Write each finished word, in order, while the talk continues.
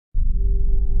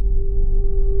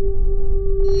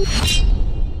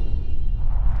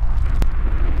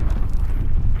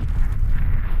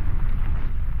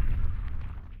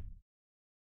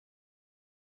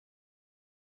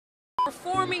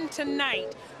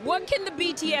tonight. What can the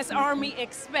BTS army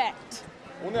expect?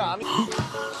 오늘 아미.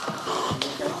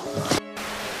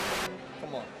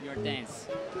 Come on, your dance.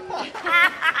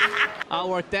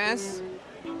 Our dance.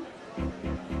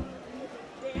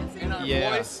 And our Yeah.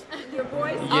 voice. Your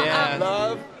voice? Yeah.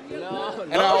 Love. No,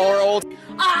 And our old.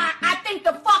 I think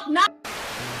the fuck not.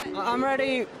 I'm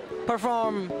ready to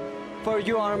perform for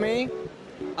you, Army.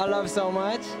 I love so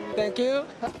much. Thank you.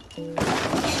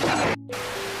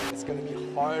 It's gonna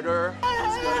be harder.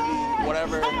 It's gonna be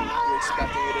whatever you're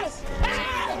expecting it is.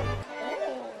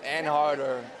 And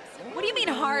harder. What do you mean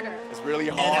harder? It's really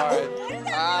hard.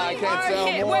 I can't tell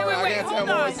Wait, more. wait, I wait, can't tell hold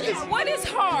more. on. What is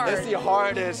hard? It's the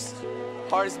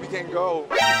hardest we can go.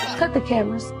 Cut the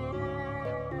cameras.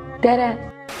 Dead ass.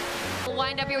 We'll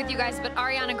wind up here with you guys, but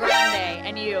Ariana Grande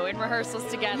and you in rehearsals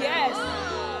together. Yes.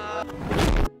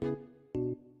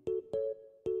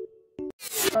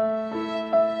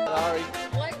 Sorry.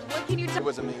 What can you tell? It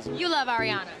was amazing. You love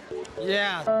Ariana.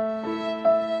 Yeah.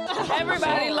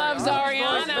 Everybody loves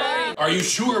Ariana. Are you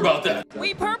sure about that?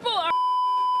 We purple are.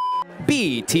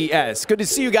 BTS. Good to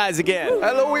see you guys again.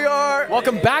 Hello, we are.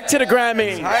 Welcome back to the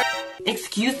Grammy.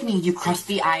 Excuse me, you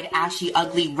crusty-eyed, ashy,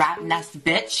 ugly, rat nest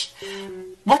bitch.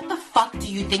 What the fuck do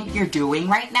you think you're doing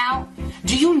right now?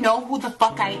 Do you know who the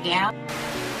fuck I am?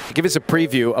 Give us a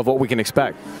preview of what we can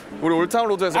expect. 우리 올타운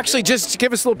로드에서. Actually, just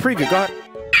give us a little preview. Go ahead.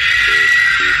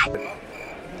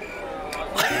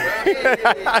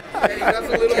 That's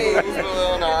a little moves with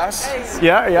Lil Nas.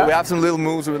 Yeah, yeah. We have some little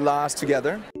moves with Nas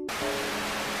together.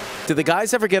 Do the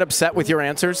guys ever get upset with your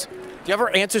answers? Do you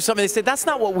ever answer something they say, that's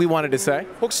not what we wanted to say?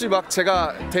 혹시 막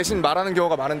제가 대신 말하는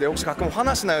경우가 많은데 혹시 가끔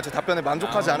화나시나요? 제 답변에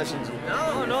만족하지 않으신지?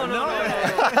 No.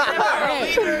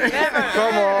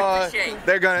 Come on.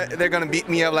 They're gonna beat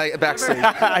me up like backstage.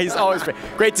 He's always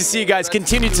great to see you guys.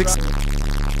 Continued success.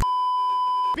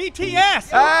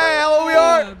 BTS. Hey, hello, we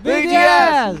are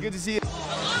BTS. Good to see you.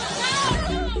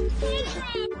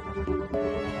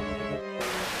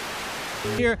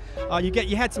 Here,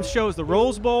 you had some shows, the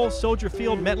Rose Bowl, Soldier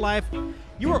Field, MetLife.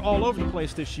 You were all over the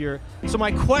place this year. So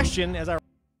my question, as I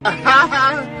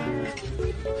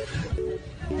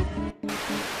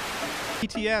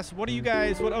BTS,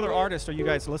 what other artists are you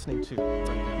guys listening to?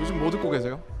 요즘 뭐 듣고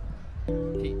계세요?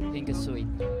 Pink is sweet.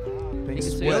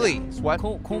 Really? What?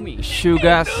 Call me.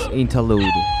 Sugar's interlude.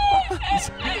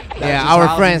 Yeah, our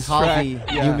Halsey's friends track. Halsey,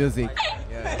 Yeah. new music.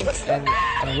 And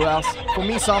who else? For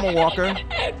me, Summer Walker.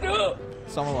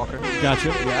 Summer Walker. Gotcha.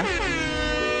 Yeah.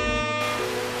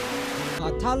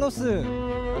 탈로스.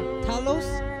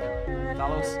 탈로스?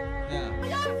 Talos. 예.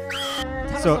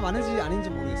 So- 탈로스 맞는지 아닌지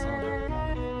모르겠어.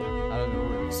 I don't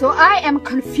know. So I am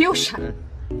confused.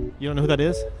 You don't know who that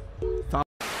is?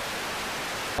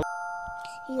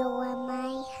 You are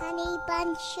my honey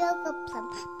bun, sugar plum,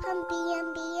 pumpy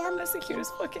umby. That's the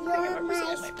cutest fucking You thing I've are ever my seen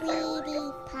in my entire life.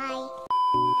 sweetie pie.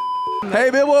 Hey,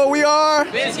 Billboard, we are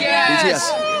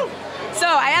BTS. So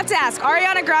I have to ask,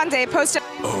 Ariana Grande posted.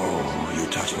 Oh, you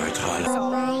touch my trala. You are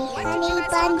my honey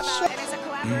bun, sugar. It is a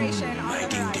collaboration on My the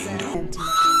ding ding dong.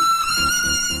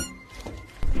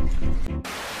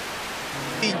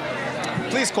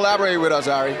 Please collaborate with us,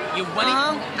 Ari. You want it?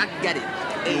 I get it.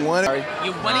 You want it? Ari.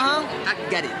 You want it? I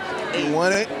get it. You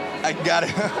want it? I got it.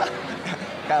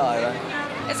 Kinda like that.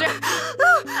 Is there?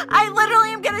 I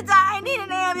literally am gonna die. I need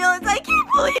an ambulance. I can't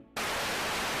believe.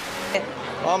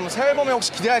 새 앨범에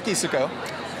혹시 기대할 게 있을까요?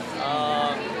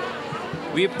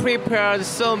 We prepared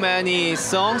so many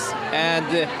songs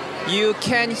and you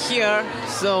can hear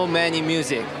so many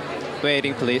music.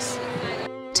 Waiting, please.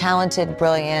 Talented,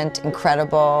 brilliant,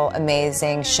 incredible,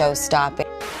 amazing, show-stopping.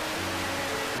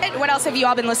 What else have you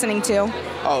all been listening to?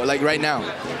 Oh, like right now.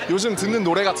 요즘 듣는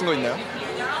노래 같은 거 있나요?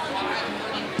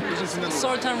 요즘 듣는 노래.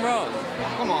 Salt and Road.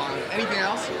 Come on. Anything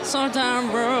else? Salt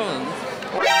and Road.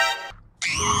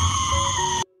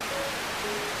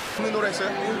 듣는 노래 있어요?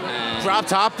 Drop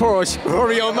top Porsche,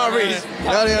 Oreo Marie.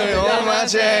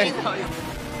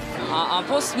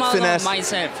 Post Malone Finesse.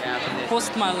 myself.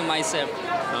 Post Malone myself.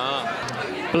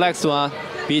 Black Swan,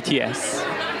 BTS.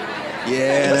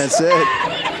 Yeah, that's it.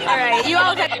 All right, you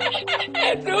all have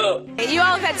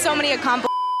had so many accomplishments.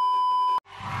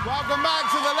 Welcome back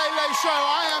to the Late Late Show.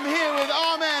 I am here with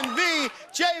Armin V,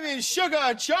 Jamie,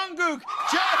 Sugar, Jungkook,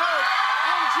 J-Hope,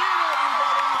 and Gina,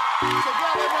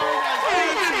 everybody.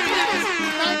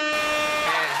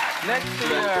 Next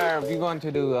year, we're going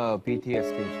to do BTS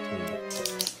stage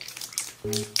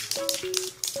 2.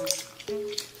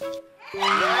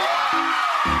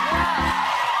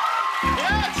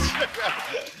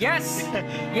 Yes.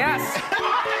 Yes.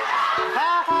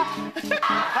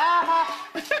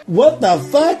 What the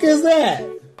fuck is that?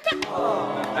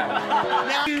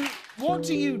 Now, what what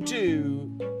do you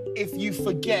do if you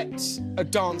forget a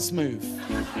dance move?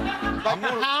 Like,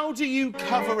 how do you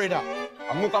cover it up?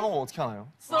 안무 까먹으면 어떻게 하나요?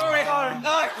 Sorry.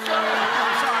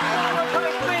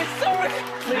 Please, sorry.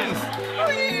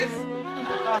 Please.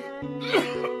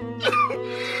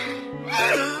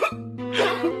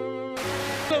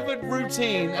 Of a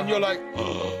routine, and you're like,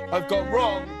 oh, I've got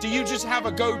wrong. Do you just have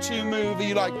a go-to move? Are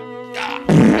you like,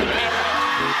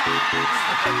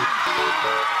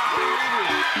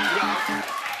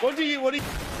 What do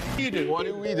you do? What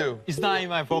do we do? It's not in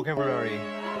my vocabulary.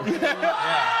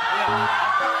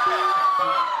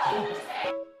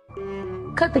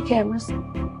 Cut the cameras.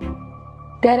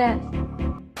 Dead ass.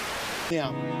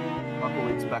 Yeah. What can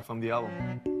we expect from the album?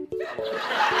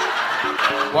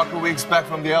 What can we expect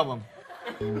from the album?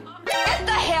 Get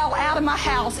the hell out of my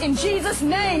house. In Jesus'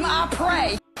 name, I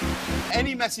pray.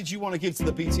 Any message you want to give to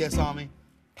the BTS Army?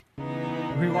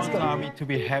 We want the army to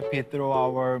be happy through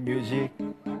our music,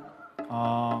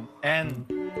 and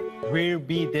we'll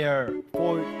be there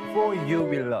for you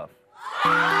we love.